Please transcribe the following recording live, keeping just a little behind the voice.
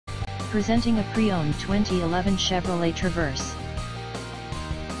Presenting a pre-owned 2011 Chevrolet Traverse.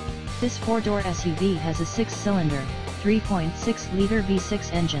 This four-door SUV has a six-cylinder, 3.6-liter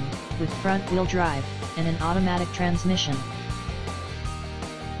V6 engine, with front-wheel drive, and an automatic transmission.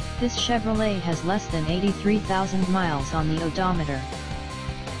 This Chevrolet has less than 83,000 miles on the odometer.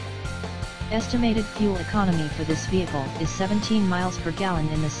 Estimated fuel economy for this vehicle is 17 miles per gallon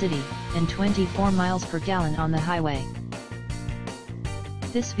in the city, and 24 miles per gallon on the highway.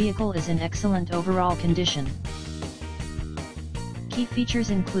 This vehicle is in excellent overall condition. Key features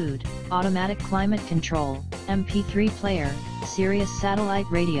include automatic climate control, MP3 player, Sirius satellite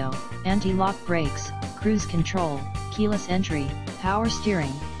radio, anti-lock brakes, cruise control, keyless entry, power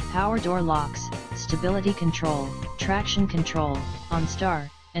steering, power door locks, stability control, traction control, OnStar,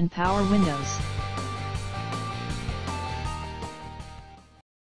 and power windows.